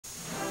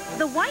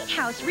The White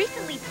House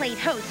recently played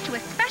host to a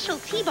special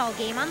T-ball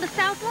game on the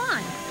South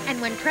Lawn. And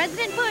when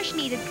President Bush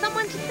needed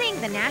someone to sing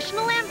the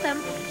national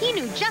anthem, he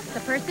knew just the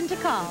person to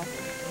call.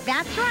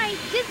 That's right,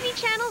 Disney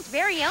Channel's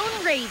very own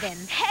Raven.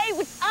 Hey,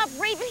 what's up?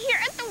 Raven here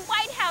at the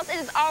White House. It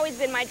has always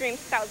been my dream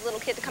since I was a little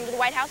kid to come to the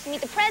White House and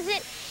meet the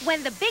president.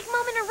 When the big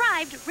moment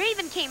arrived,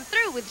 Raven came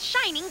through with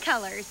shining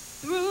colors.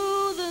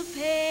 Through the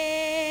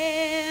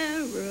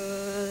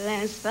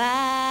perilous fight,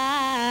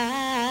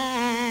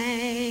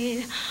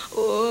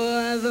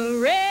 o'er the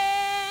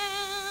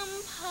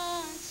ramparts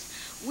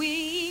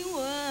we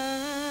watched.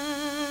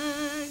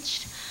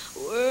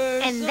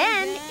 And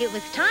then it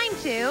was time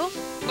to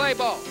play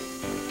ball.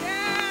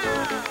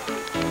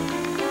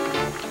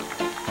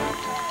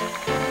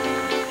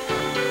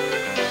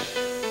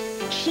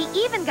 She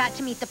even got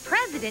to meet the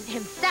president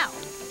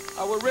himself.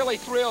 We're really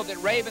thrilled that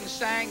Raven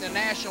sang the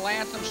national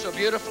anthem so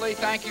beautifully.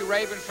 Thank you,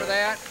 Raven, for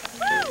that.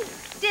 Woo!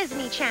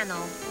 Disney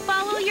Channel.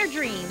 Follow your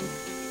dreams.